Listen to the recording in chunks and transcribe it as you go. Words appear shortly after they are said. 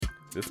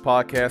This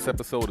podcast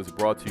episode is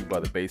brought to you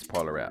by the Bass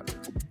Parlor app.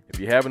 If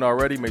you haven't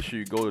already, make sure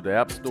you go to the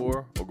App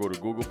Store or go to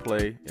Google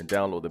Play and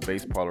download the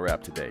Bass Parlor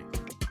app today.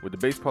 What the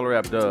Bass Parlor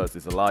app does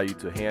is allow you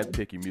to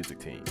handpick your music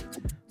team.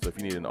 So if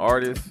you need an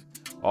artist,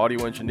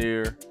 audio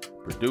engineer,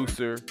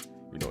 producer,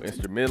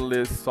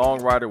 instrumentalist,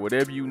 songwriter,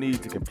 whatever you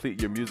need to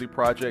complete your music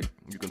project,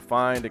 you can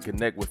find and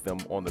connect with them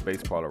on the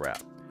Bass Parlor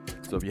app.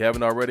 So if you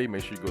haven't already,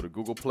 make sure you go to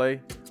Google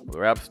Play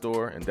or App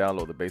Store and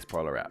download the Bass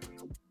Parlor app.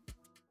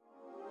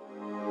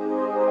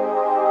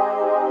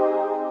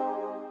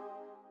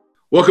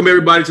 Welcome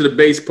everybody to the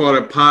Bass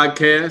Parlor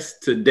podcast.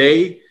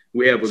 Today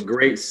we have a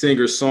great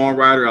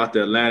singer-songwriter out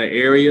the Atlanta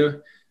area,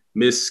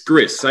 Miss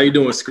Skris. How you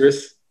doing,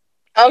 Skris?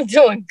 I'm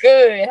doing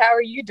good. How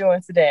are you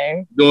doing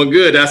today? Doing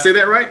good. Did I say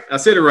that right? I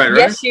said it right?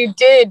 Yes, you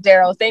did,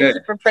 Daryl. Thank you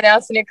for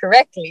pronouncing it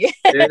correctly.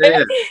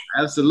 Yeah,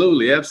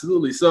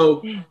 absolutely.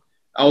 So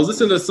I was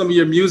listening to some of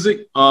your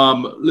music,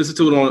 listen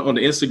to it on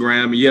the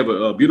Instagram. You have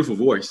a beautiful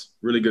voice,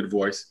 really good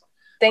voice.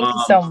 Thank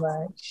you so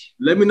much.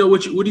 Let me know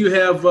what do you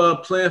have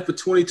planned for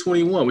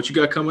 2021? What you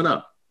got coming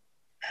up?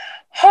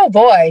 Oh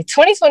boy,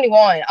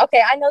 2021.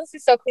 Okay, I know this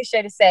is so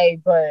cliche to say,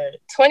 but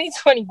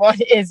 2021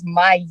 is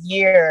my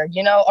year.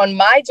 On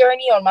my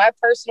journey, on my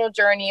personal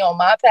journey, on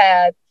my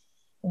path,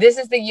 this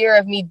is the year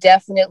of me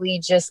definitely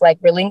just like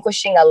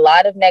relinquishing a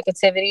lot of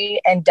negativity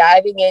and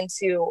diving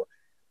into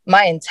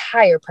my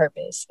entire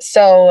purpose.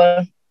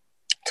 So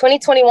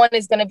 2021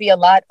 is going to be a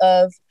lot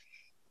of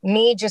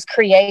me just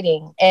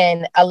creating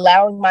and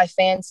allowing my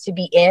fans to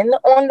be in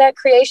on that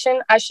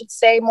creation, I should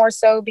say, more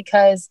so,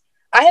 because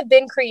I have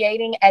been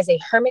creating as a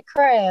hermit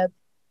crab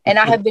and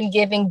I have been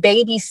giving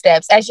baby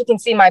steps. As you can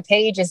see, my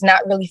page is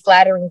not really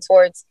flattering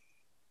towards,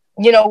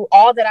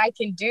 all that I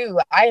can do.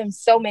 I am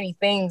so many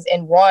things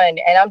in one,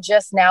 and I'm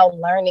just now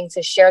learning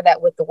to share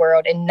that with the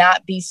world and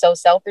not be so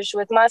selfish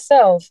with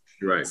myself.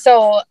 Right.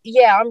 So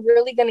yeah, I'm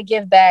really going to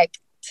give back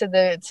to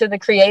the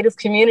creative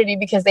community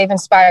because they've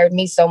inspired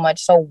me so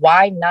much. So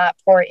why not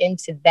pour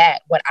into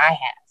that what I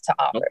have to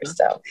offer? Okay.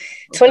 So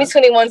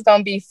 2021 is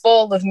going to be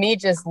full of me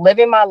just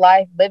living my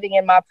life, living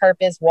in my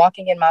purpose,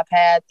 walking in my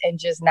path, and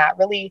just not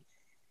really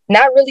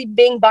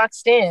being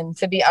boxed in,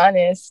 to be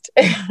honest.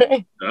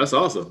 That's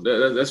awesome.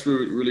 That's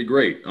really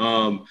great.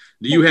 Do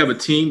you have a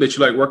team that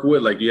you like working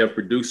with? Like, do you have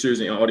producers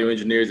and audio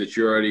engineers that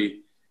you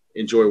already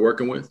enjoy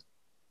working with?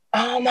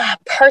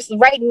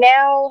 Right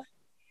now,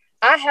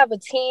 I have a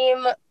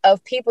team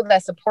of people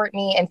that support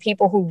me and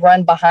people who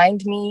run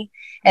behind me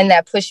and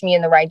that push me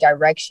in the right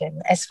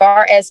direction. As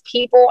far as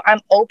people, I'm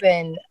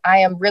open. I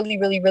am really,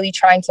 really, really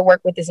trying to work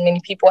with as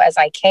many people as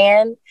I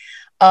can.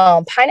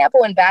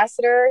 Pineapple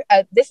Ambassador,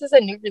 this is a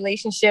new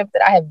relationship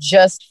that I have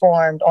just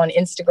formed on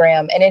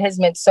Instagram, and it has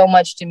meant so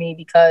much to me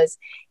because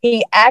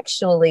he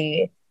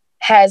actually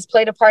has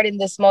played a part in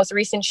this most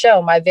recent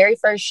show, my very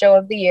first show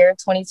of the year,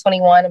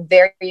 2021. I'm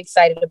very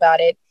excited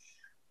about it.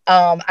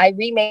 I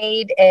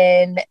remade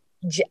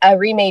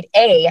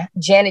a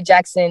Janet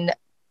Jackson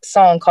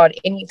song called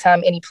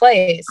Anytime, Any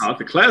Place. Oh,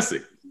 it's a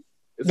classic.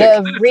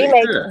 The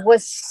remake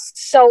was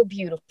so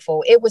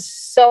beautiful. It was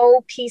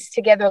so pieced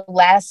together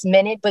last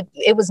minute, but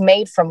it was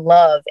made from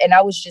love. And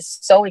I was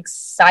just so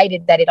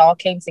excited that it all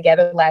came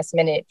together last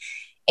minute.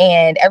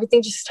 And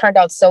everything just turned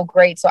out so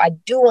great. So I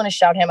do want to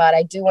shout him out.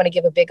 I do want to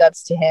give a big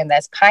ups to him.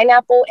 That's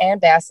Pineapple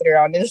Ambassador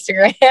on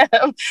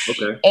Instagram.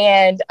 Okay.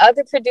 And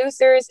other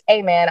producers,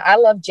 hey man, I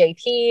love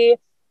JP,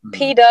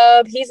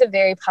 P-Dub. He's a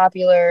very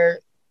popular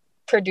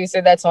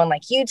producer that's on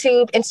like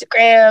YouTube,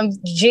 Instagram,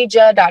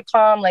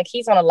 Jija.com. Like,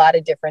 he's on a lot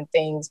of different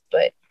things.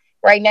 But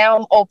right now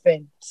I'm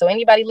open. So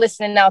anybody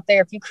listening out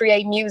there, if you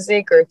create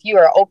music or if you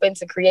are open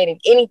to creating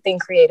anything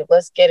creative,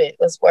 let's get it.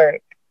 Let's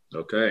work.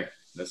 Okay.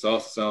 That's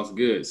awesome. Sounds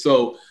good.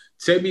 So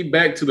take me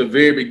back to the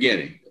very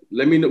beginning.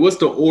 Let me know, what's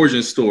the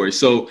origin story?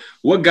 So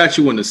what got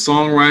you into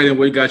songwriting?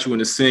 What got you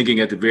into singing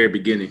at the very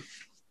beginning?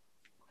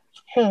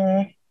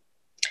 The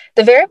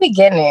very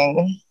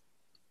beginning,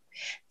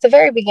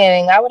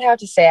 I would have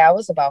to say I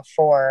was about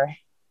 4.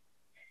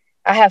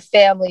 I have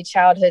family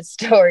childhood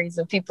stories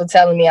of people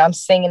telling me I'm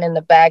singing in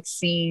the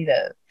backseat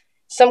of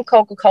some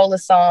Coca-Cola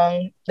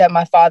song that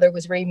my father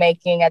was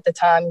remaking at the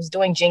time. He was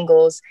doing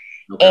jingles.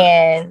 Okay.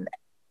 And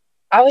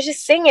I was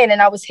just singing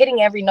and I was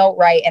hitting every note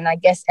right. And I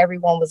guess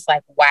everyone was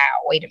like, wow,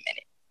 wait a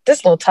minute.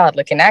 This little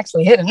toddler can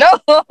actually hit a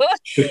note.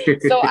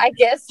 So I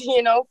guess,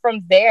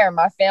 from there,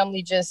 my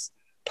family just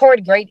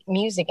poured great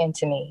music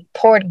into me,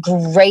 poured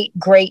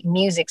great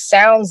music,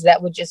 sounds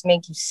that would just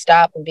make you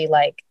stop and be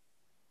like,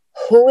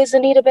 who is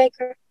Anita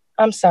Baker?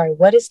 I'm sorry,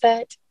 what is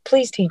that?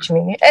 Please teach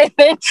me. And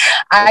then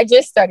I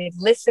just started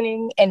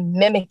listening and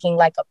mimicking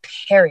like a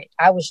parrot.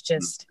 I was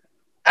just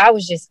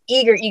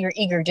eager,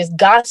 just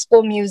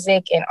gospel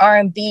music and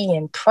R&B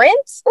and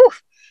Prince.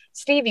 Oof,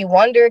 Stevie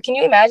Wonder. Can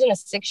you imagine a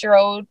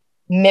 6-year-old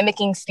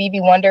mimicking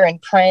Stevie Wonder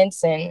and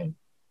Prince? And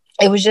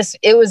it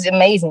was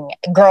amazing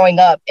growing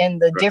up in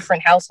the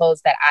different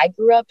households that I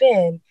grew up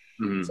in.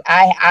 Mm-hmm.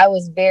 I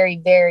was very,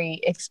 very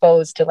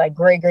exposed to like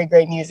great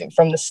music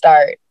from the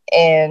start.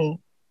 And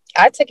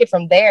I took it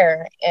from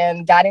there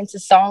and got into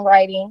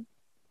songwriting.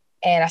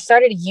 And I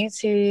started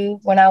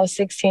YouTube when I was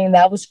 16.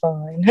 That was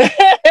fun.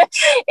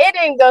 It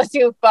didn't go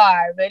too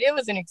far, but it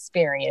was an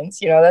experience.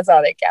 That's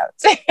all that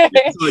counts.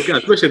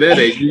 Especially at that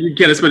age, you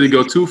can't expect to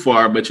go too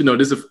far, but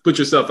just to put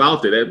yourself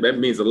out there, that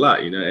means a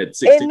lot. At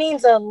 16, it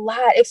means a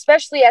lot,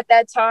 especially at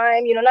that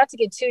time. Not to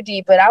get too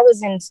deep, but I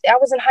was in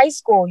high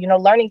school.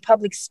 Learning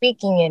public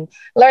speaking and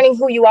learning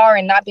who you are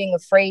and not being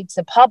afraid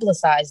to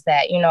publicize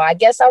that. I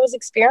guess I was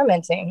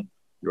experimenting.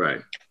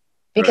 Right.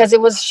 Because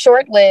it was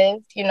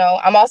short-lived.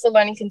 I'm also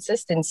learning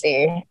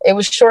consistency. It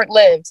was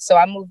short-lived. So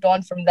I moved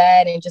on from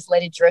that and just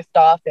let it drift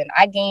off. And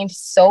I gained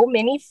so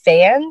many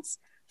fans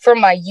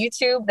from my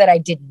YouTube that I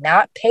did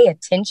not pay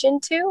attention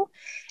to.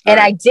 And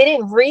I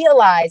didn't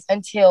realize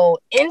until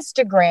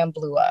Instagram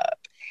blew up.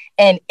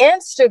 And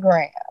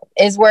Instagram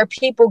is where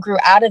people grew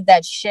out of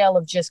that shell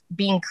of just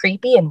being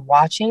creepy and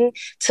watching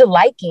to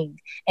liking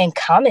and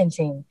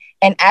commenting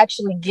and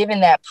actually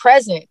giving that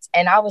presence.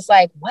 And I was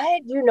like,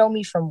 what? You know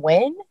me from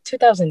when?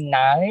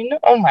 2009?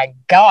 Oh my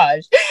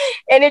gosh.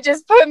 And it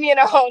just put me in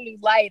a whole new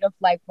light of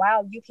like,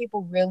 wow, you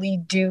people really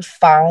do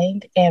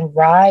find and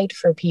ride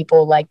for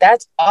people. Like,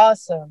 that's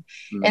awesome.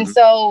 Mm-hmm. And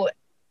so,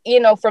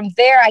 from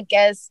there, I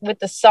guess with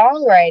the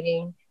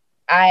songwriting,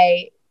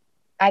 I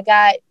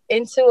got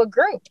into a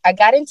group. I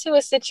got into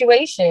a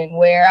situation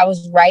where I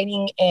was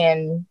writing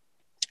and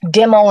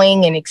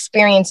demoing and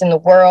experiencing the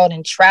world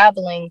and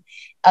traveling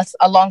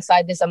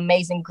alongside this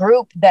amazing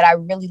group that I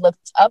really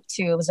looked up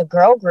to. It was a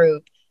girl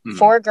group,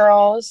 4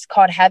 girls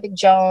called Havoc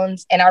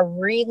Jones. And I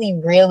really,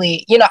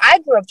 really, I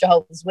grew up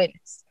Jehovah's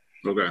Witness.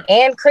 Okay.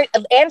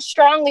 And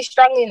strongly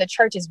in the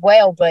church as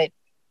well. But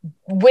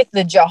with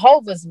the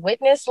Jehovah's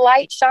Witness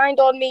light shined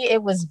on me,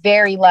 it was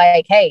very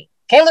like, hey,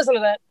 can't listen to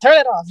that. Turn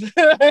it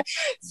off.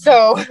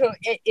 So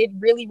it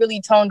really,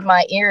 really toned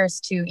my ears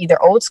to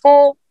either old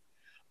school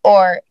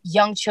or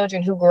young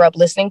children who grew up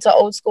listening to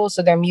old school.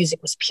 So their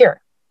music was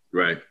pure.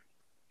 Right.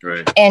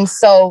 And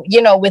so,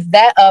 with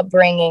that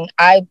upbringing,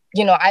 I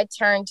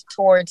turned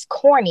towards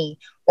corny,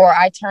 or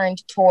I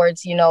turned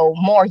towards,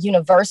 more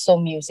universal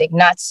music,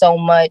 not so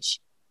much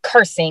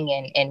cursing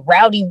and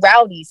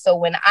rowdy. So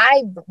when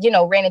I,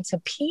 ran into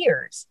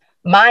peers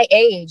my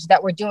age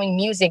that were doing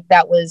music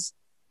that was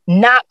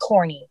not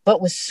corny,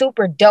 but was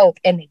super dope,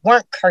 and they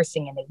weren't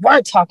cursing and they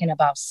weren't talking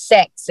about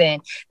sex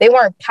and they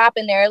weren't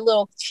popping their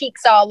little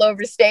cheeks all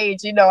over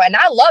stage, and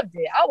I loved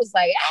it. I was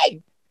like,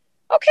 hey,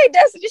 okay,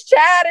 Destiny's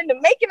Child and the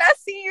Making I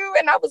See You.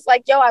 And I was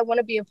like, yo, I want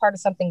to be a part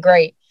of something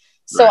great.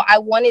 So I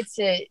wanted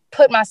to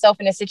put myself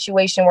in a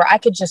situation where I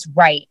could just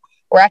write,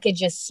 where I could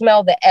just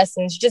smell the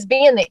essence, just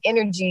be in the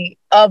energy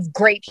of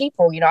great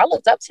people. I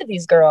looked up to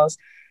these girls,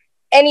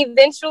 and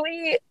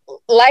eventually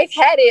life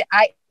had it.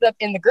 I ended up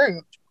in the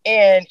group.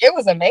 And it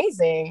was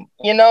amazing,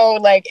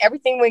 like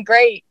everything went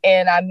great.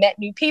 And I met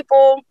new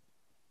people,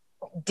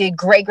 did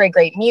great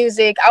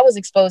music. I was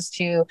exposed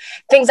to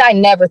things I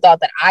never thought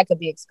that I could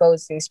be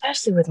exposed to,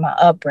 especially with my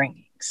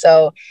upbringing.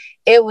 So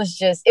it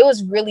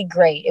was really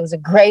great. It was a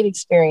great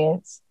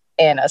experience.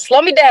 And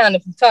slow me down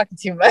if I'm talking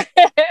too much.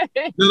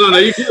 No,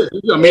 you good.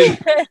 I mean,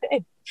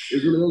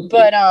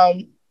 but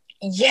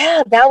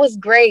yeah, that was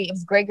great. It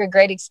was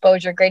great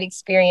exposure, great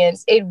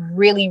experience. It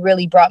really,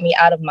 really brought me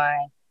out of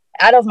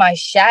my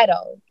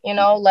shadow,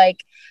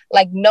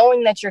 like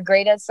knowing that you're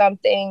great at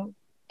something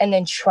and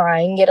then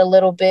trying it a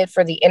little bit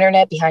for the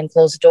internet behind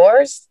closed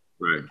doors.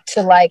 Right.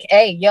 To like,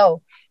 hey,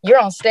 yo, you're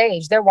on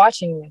stage. They're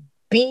watching you.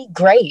 Be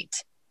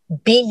great.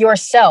 Be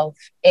yourself.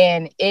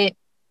 And it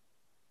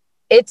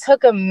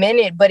took a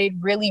minute, but it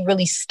really,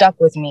 really stuck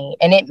with me,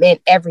 and it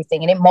meant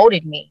everything. And it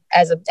molded me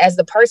as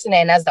the person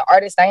and as the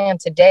artist I am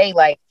today.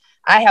 Like,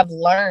 I have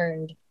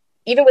learned,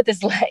 even with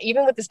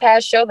this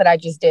past show that I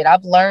just did,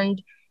 I've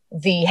learned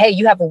hey,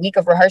 you have a week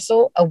of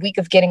rehearsal, a week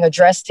of getting a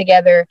dress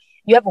together.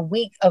 You have a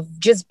week of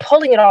just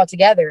pulling it all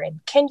together. And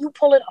can you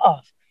pull it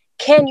off?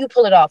 Can you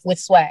pull it off with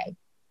swag?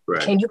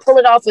 Right. Can you pull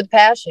it off with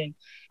passion?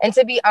 And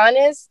to be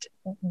honest,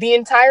 the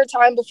entire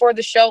time before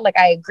the show, like,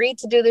 I agreed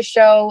to do the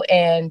show,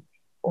 and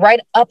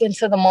right up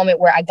until the moment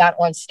where I got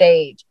on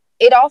stage,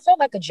 it all felt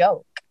like a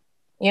joke.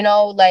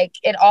 Like,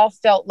 it all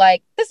felt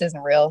like, this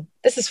isn't real.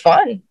 This is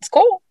fun. It's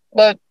cool,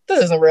 but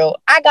this isn't real.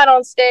 I got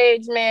on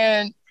stage,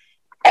 man.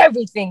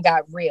 Everything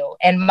got real,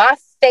 and my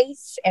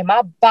face and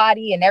my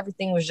body and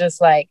everything was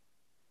just like,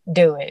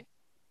 do it.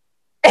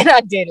 And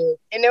I did it,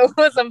 and it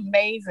was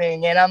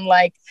amazing. And I'm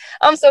like,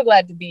 I'm so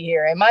glad to be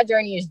here. And my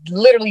journey is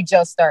literally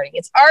just starting.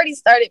 It's already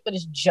started, but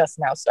it's just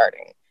now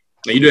starting.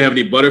 And you don't have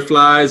any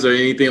butterflies or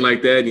anything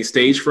like that? Any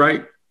stage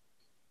fright?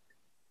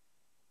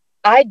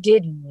 I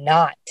did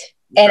not.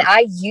 And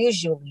I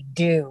usually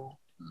do.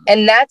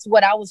 And that's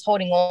what I was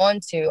holding on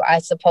to, I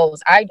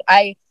suppose.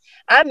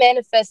 I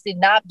manifested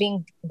not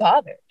being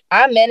bothered.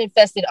 I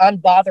manifested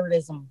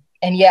unbotheredism.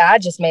 And yeah, I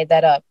just made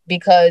that up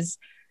because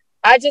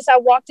I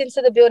walked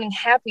into the building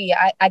happy.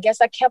 I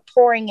guess I kept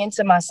pouring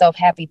into myself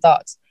happy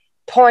thoughts.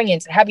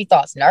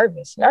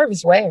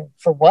 Nervous where?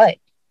 For what?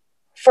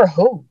 For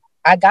who?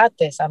 I got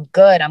this. I'm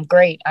good. I'm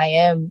great. I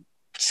am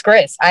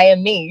Chris. I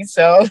am me.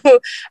 So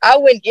I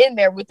went in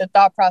there with the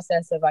thought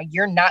process of like,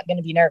 you're not going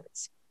to be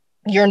nervous.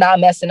 you're not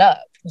messing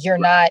up. You're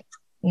not,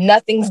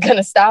 nothing's going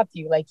to stop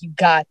you. Like, you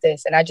got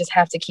this. And I just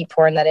have to keep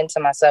pouring that into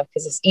myself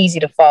because it's easy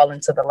to fall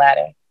into the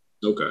latter.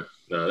 Okay.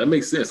 That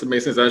makes sense. That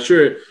makes sense. I'm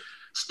sure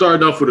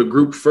starting off with a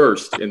group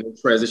first and then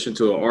transition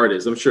to an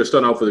artist. I'm sure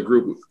starting off with a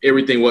group,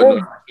 everything wasn't on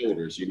your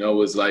shoulders. You know, it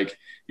was like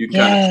you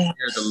kind of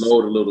shared the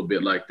load a little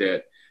bit like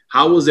that.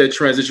 How was that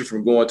transition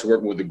from going to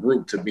working with a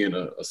group to being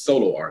a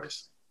solo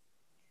artist?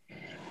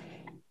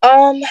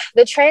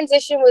 The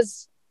transition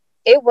was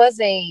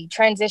a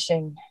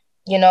transition.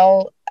 You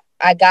know,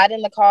 I got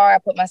in the car, I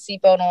put my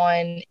seatbelt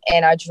on,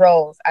 and I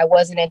drove. I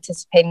wasn't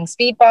anticipating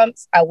speed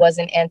bumps. I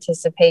wasn't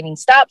anticipating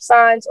stop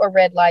signs or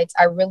red lights.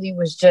 I really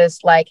was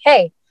just like,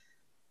 hey,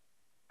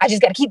 I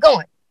just got to keep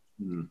going.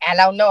 And I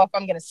don't know if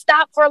I'm going to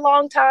stop for a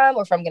long time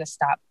or if I'm going to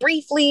stop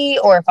briefly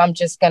or if I'm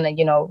just going to,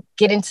 you know,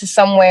 get into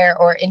somewhere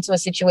or into a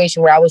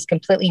situation where I was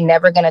completely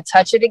never going to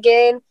touch it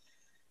again.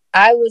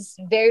 I was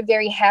very,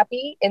 very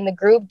happy in the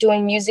group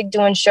doing music,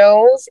 doing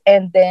shows.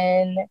 And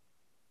then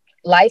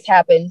life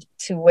happened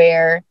to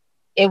where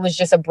it was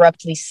just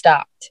abruptly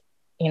stopped.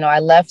 You know, I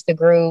left the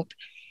group.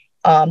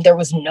 There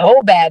was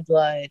no bad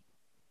blood.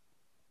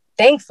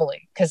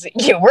 Thankfully, because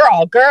we're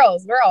all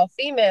girls, we're all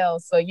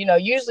females. So, you know,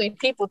 usually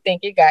people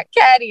think it got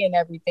catty and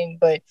everything,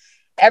 but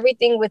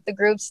everything with the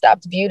group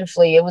stopped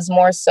beautifully. It was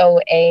more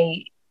so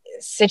a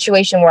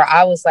situation where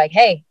I was like,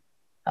 hey,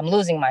 I'm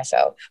losing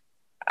myself.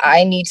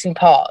 I need to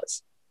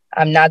pause.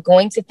 I'm not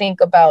going to think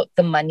about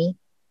the money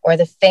or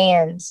the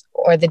fans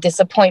or the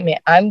disappointment.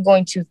 I'm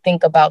going to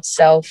think about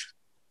self.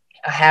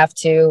 I have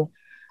to.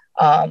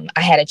 I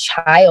had a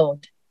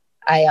child.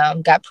 I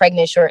got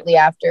pregnant shortly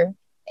after.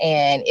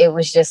 And it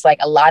was just like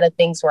a lot of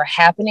things were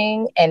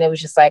happening. And it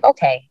was just like,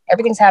 okay,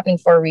 everything's happening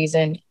for a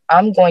reason.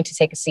 I'm going to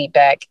take a seat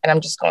back and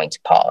I'm just going to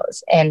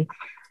pause. And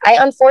I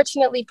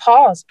unfortunately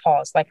paused.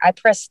 Like, I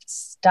pressed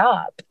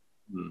stop.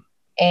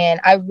 And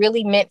I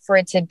really meant for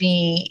it to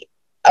be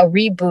a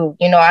reboot.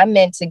 You know, I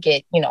meant to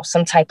get, you know,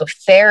 some type of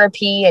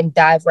therapy and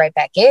dive right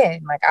back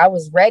in. Like, I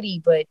was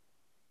ready, but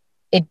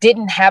it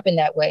didn't happen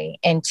that way.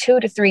 And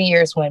 2 to 3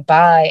 years went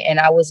by and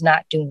I was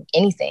not doing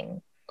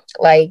anything.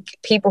 Like,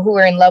 people who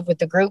were in love with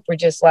the group were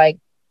just like,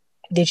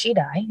 did she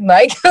die?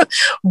 Like,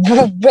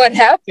 what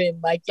happened?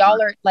 Like,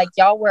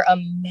 y'all were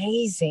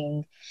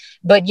amazing.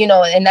 But, you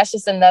know, and that's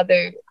just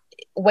another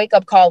wake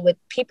up call with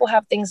people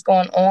have things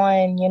going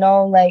on, you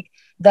know, like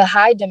the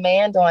high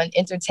demand on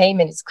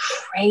entertainment is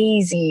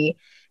crazy.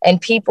 And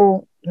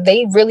people,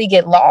 they really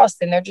get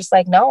lost and they're just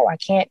like, no, I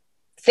can't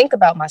think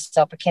about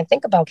myself. I can't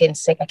think about getting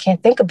sick. I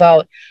can't think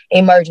about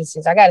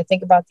emergencies. I got to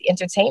think about the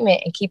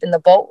entertainment and keeping the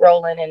boat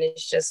rolling. And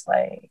it's just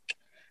like,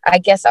 I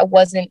guess I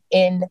wasn't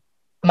in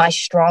my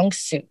strong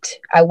suit.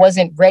 I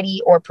wasn't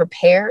ready or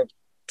prepared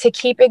to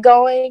keep it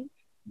going.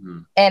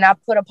 And I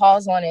put a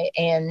pause on it.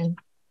 And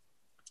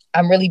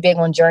I'm really big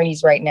on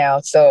journeys right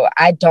now. So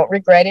I don't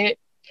regret it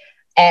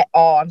at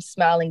all. I'm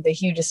smiling the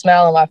hugest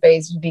smile on my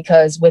face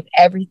because with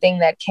everything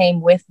that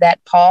came with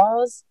that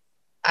pause,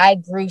 I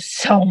grew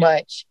so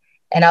much.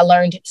 And I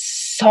learned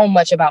so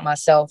much about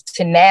myself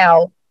to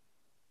now,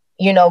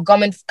 you know,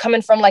 coming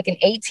from like an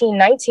 18,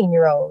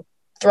 19-year-old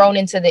thrown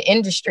into the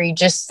industry,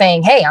 just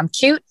saying, hey, I'm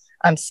cute,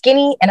 I'm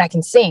skinny, and I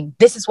can sing.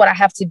 This is what I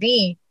have to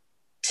be,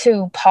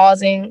 to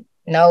pausing.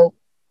 No,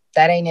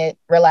 that ain't it.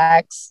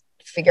 Relax,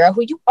 figure out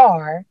who you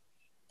are,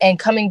 and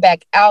coming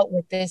back out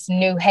with this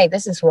new, hey,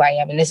 this is who I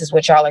am. And this is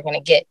what y'all are going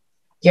to get.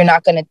 You're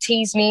not going to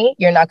tease me.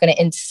 You're not going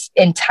to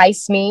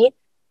entice me.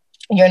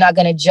 You're not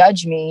going to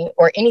judge me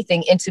or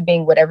anything into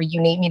being whatever you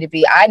need me to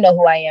be. I know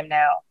who I am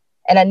now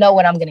and I know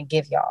what I'm going to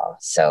give y'all.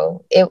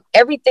 So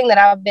everything that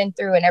I've been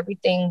through and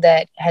everything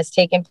that has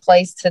taken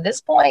place to this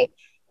point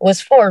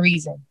was for a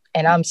reason.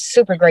 And I'm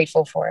super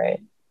grateful for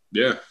it.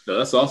 Yeah,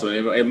 that's awesome.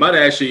 It might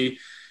actually,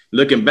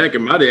 looking back, it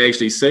might have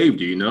actually saved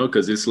you, you know,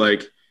 because it's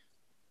like,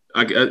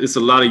 it's a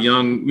lot of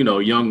young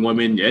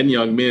women and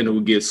young men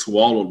who get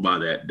swallowed by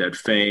that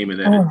fame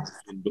and that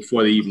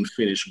before they even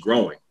finish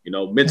growing, you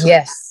know, mentally.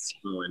 Yes.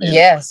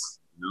 Yes.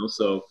 You know,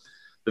 so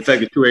the fact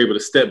that you were able to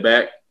step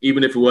back,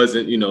 even if it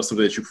wasn't, you know,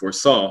 something that you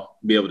foresaw,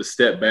 be able to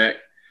step back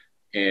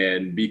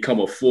and become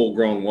a full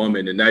grown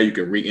woman. And now you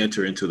can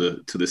re-enter into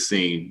the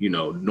scene, you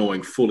know,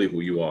 knowing fully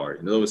who you are.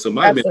 You know, so it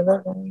might have been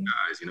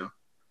guys, you know,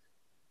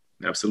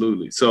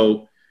 absolutely.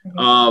 So,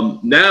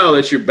 now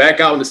that you're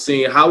back out in the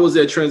scene, how was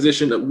that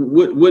transition?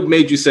 What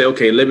made you say,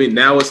 okay,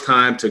 now it's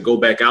time to go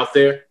back out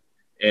there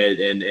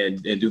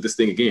and do this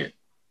thing again?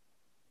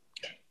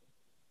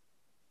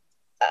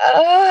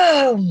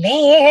 Oh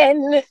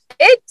man,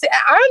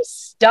 I'm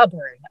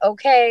stubborn.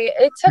 Okay.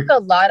 It took a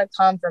lot of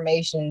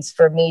confirmations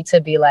for me to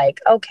be like,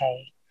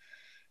 okay,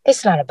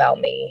 it's not about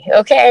me.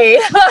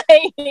 Okay.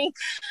 Like,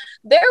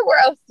 there were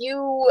a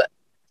few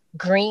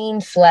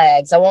green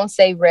flags. I won't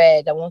say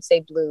red, I won't say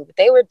blue, but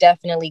they were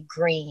definitely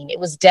green. It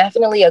was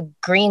definitely a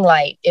green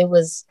light. It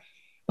was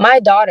my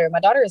daughter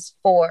is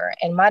 4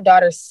 and my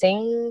daughter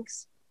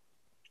sings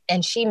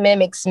and she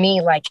mimics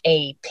me like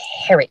a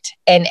parrot.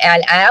 And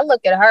I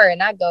look at her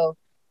and I go,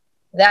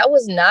 that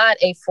was not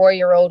a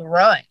 4-year-old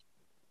run.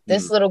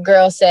 This little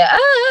girl said,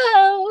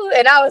 oh,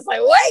 and I was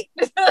like, wait,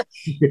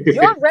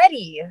 you're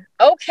ready.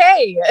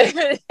 Okay.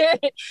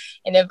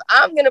 And if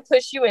I'm going to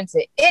push you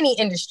into any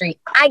industry,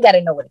 I got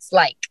to know what it's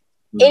like.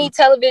 Any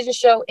television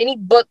show, any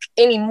book,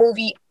 any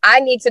movie, I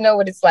need to know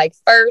what it's like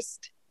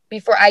first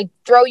before I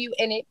throw you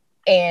in it.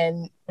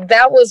 And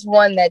that was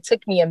one that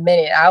took me a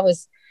minute. I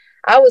was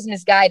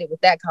misguided with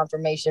that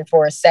confirmation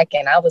for a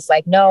second. I was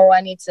like, no,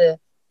 I need to,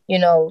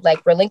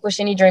 like relinquish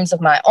any dreams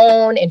of my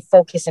own and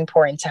focus and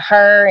pour into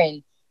her.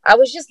 And I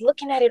was just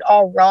looking at it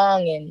all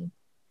wrong, and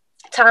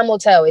time will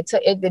tell. It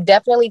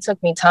definitely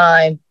took me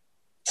time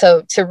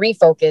to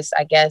refocus,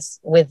 I guess,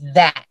 with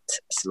that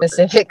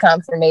specific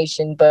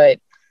confirmation. But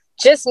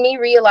just me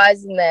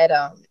realizing that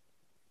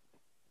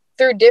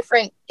through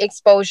different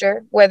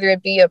exposure, whether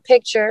it be a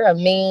picture, a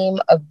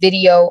meme, a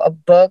video, a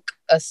book,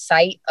 a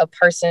sight, a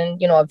person,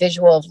 a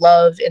visual of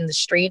love in the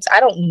streets,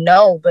 I don't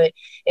know, but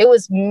it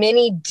was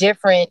many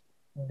different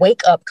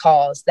wake up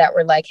calls that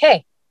were like,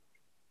 hey,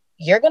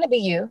 you're going to be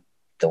you.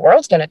 The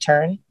world's going to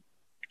turn.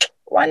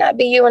 Why not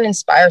be you and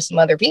inspire some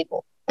other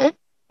people?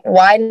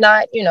 Why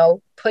not,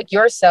 put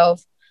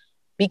yourself,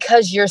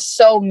 because you're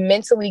so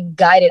mentally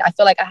guided. I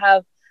feel like I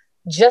have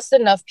just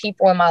enough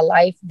people in my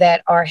life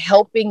that are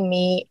helping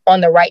me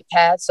on the right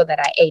path so that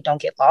I, A, don't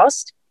get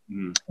lost,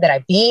 that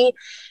I, B,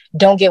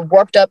 don't get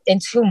warped up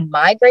into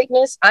my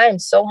greatness. I am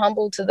so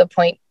humble to the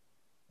point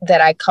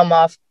that I come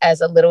off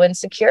as a little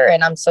insecure.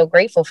 And I'm so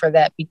grateful for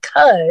that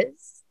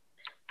because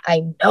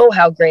I know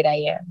how great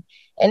I am.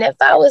 And if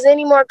I was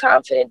any more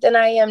confident than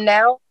I am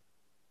now,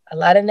 a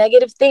lot of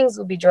negative things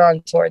will be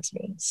drawn towards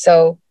me.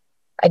 So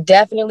I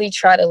definitely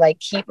try to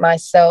keep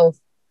myself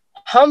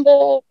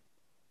humble,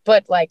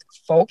 but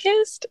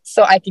focused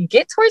so I can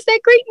get towards that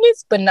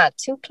greatness, but not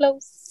too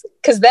close.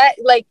 Cause that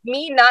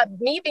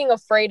me being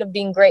afraid of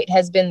being great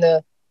has been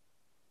the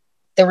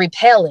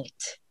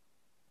repellent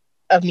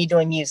of me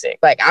doing music.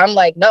 I'm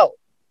no,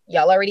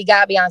 y'all already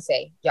got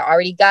Beyonce. Y'all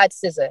already got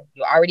SZA.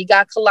 You already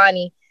got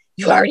Kalani.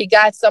 You already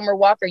got Summer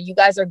Walker. You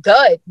guys are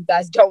good. You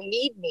guys don't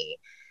need me.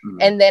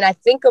 And then I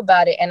think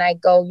about it and I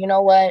go, you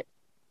know what?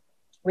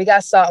 We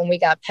got salt and we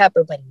got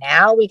pepper, but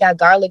now we got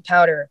garlic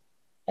powder.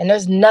 And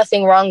there's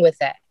nothing wrong with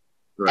that.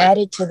 Right. Add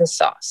it to the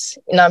sauce.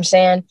 You know what I'm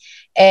saying?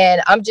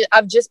 And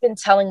I've just been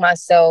telling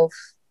myself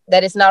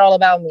that it's not all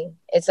about me.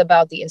 It's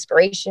about the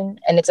inspiration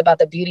and it's about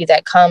the beauty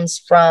that comes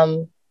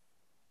from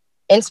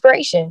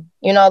inspiration.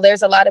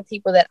 There's a lot of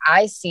people that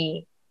I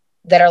see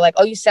that are like,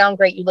 oh, you sound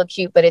great, you look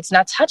cute, but it's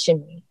not touching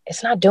me.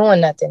 It's not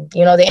doing nothing.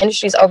 The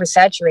industry is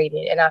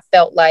oversaturated. And I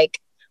felt like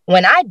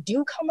when I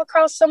do come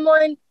across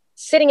someone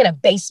sitting in a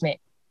basement,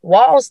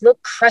 walls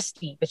look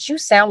crusty, but you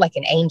sound like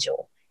an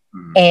angel.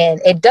 And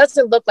it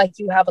doesn't look like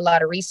you have a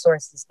lot of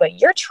resources, but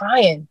you're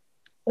trying.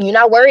 You're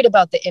not worried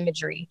about the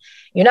imagery.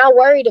 You're not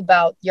worried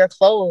about your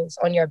clothes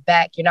on your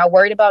back. You're not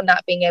worried about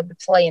not being able to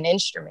play an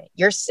instrument.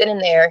 You're sitting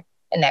there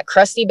in that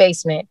crusty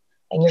basement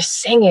and you're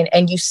singing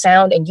and you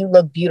sound and you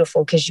look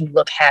beautiful because you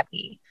look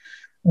happy.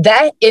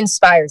 That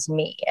inspires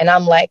me. And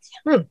I'm like,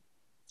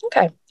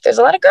 okay, there's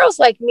a lot of girls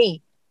like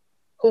me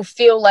who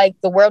feel like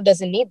the world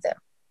doesn't need them.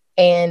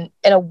 And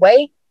in a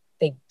way,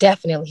 they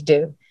definitely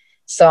do.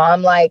 So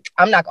I'm like,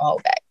 I'm not going to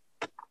hold back.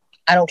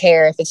 I don't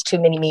care if it's too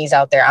many me's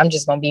out there. I'm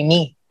just going to be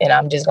me and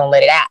I'm just going to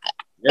let it out.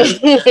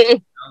 Yeah.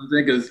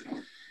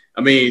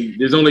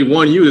 There's only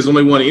one you, there's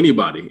only one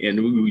anybody. And,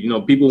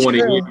 people want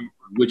to hear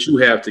what you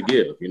have to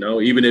give,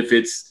 even if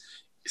it's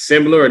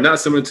similar or not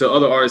similar to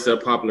other artists that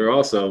are popular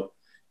also.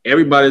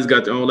 Everybody's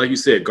got their own, like you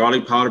said,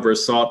 garlic powder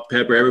versus salt,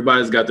 pepper.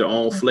 Everybody's got their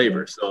own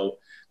flavor. So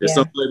there's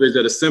some flavors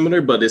that are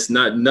similar, but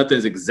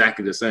nothing's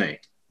exactly the same.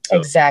 So,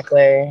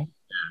 exactly.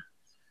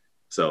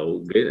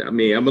 So, I'm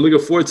looking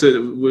forward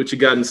to what you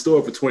got in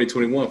store for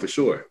 2021 for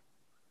sure.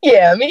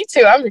 Yeah, me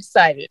too. I'm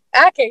excited.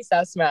 I can't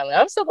stop smiling.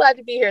 I'm so glad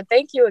to be here.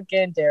 Thank you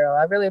again, Daryl.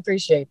 I really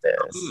appreciate this.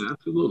 Yeah,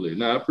 absolutely.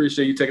 No, I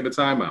appreciate you taking the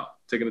time out.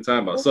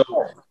 So,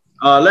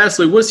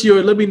 lastly,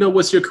 let me know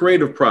what's your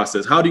creative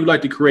process. How do you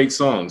like to create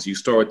songs? You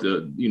start with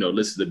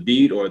listen to the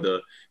beat or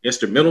the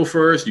instrumental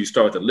first? You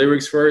start with the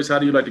lyrics first? How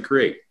do you like to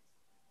create?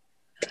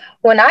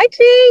 When I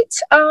create,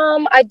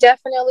 I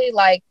definitely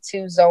like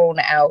to zone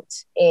out,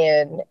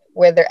 and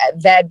whether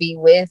that be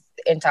with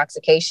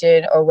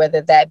intoxication or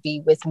whether that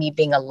be with me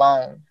being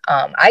alone.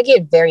 I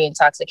get very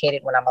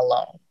intoxicated when I'm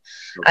alone.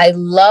 Okay. I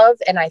love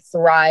and I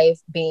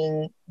thrive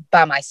being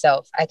by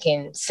myself. I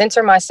can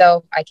center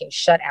myself. I can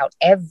shut out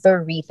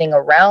everything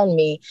around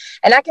me,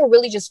 and I can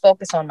really just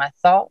focus on my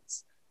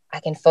thoughts. I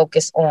can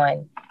focus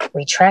on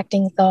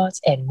retracting thoughts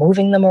and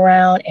moving them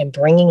around and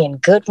bringing in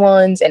good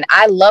ones. And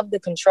I love the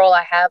control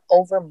I have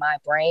over my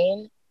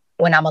brain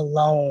when I'm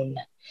alone.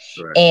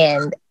 Right.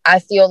 And I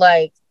feel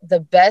like the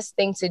best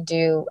thing to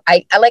do,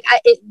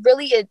 it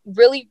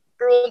really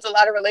ruins a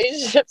lot of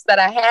relationships that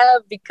I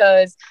have,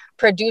 because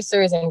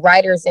producers and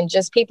writers and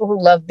just people who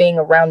love being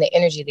around the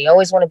energy, they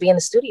always want to be in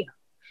the studio.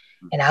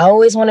 And I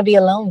always want to be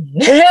alone.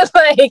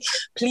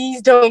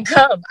 Please don't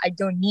come. I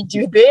don't need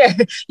you there.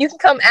 You can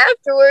come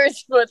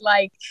afterwards, but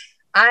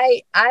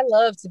I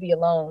love to be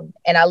alone.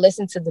 And I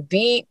listen to the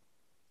beat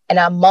and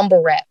I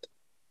mumble rap.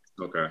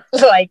 Okay.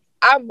 Like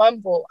I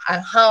mumble, I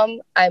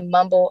hum, I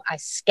mumble, I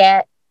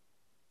scat,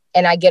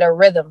 and I get a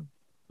rhythm.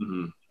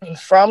 Mm-hmm. And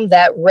from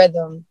that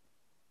rhythm,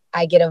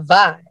 I get a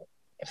vibe.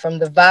 And from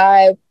the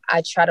vibe,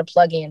 I try to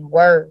plug in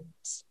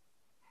words.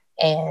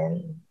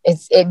 And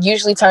it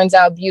usually turns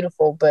out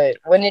beautiful. But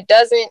when it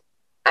doesn't,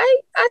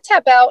 I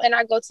tap out and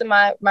I go to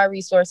my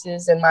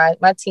resources and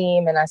my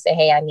team and I say,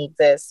 hey, I need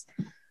this.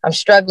 I'm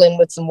struggling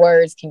with some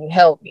words. Can you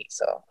help me?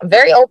 So I'm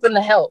very open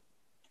to help.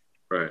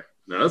 Right.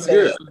 No, that's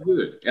good. That's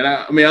good. And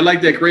I mean, I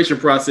like that creation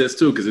process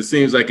too, because it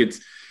seems like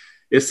it's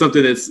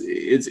something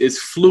it's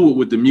fluid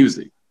with the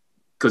music,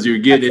 because you're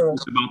getting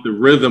it's about the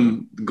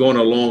rhythm going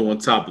along on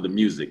top of the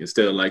music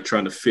instead of like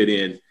trying to fit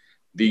in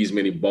these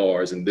many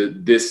bars and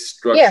this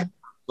structure,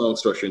 song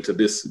structure into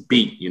this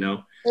beat, you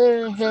know.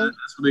 Mm-hmm.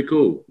 That's really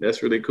cool.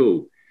 That's really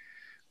cool.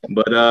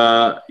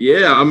 But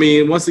yeah, I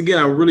mean, once again,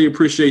 I really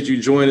appreciate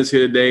you joining us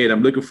here today, and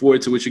I'm looking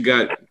forward to what you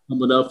got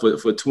coming up for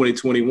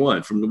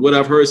 2021. From what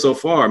I've heard so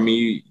far, I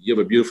mean, you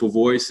have a beautiful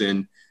voice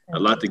and a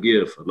lot to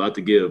give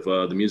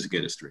the music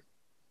industry.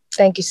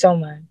 Thank you so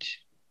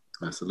much.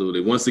 Absolutely.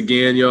 Once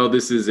again, y'all,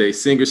 this is a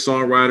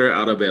singer-songwriter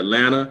out of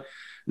Atlanta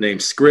named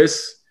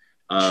Skris.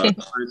 Skris,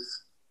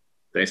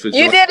 thanks for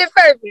joining. You did it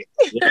perfect.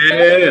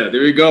 Yeah,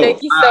 there we go.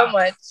 Thank you so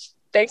much.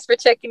 Thanks for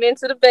checking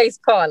into the Bass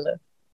Parlor.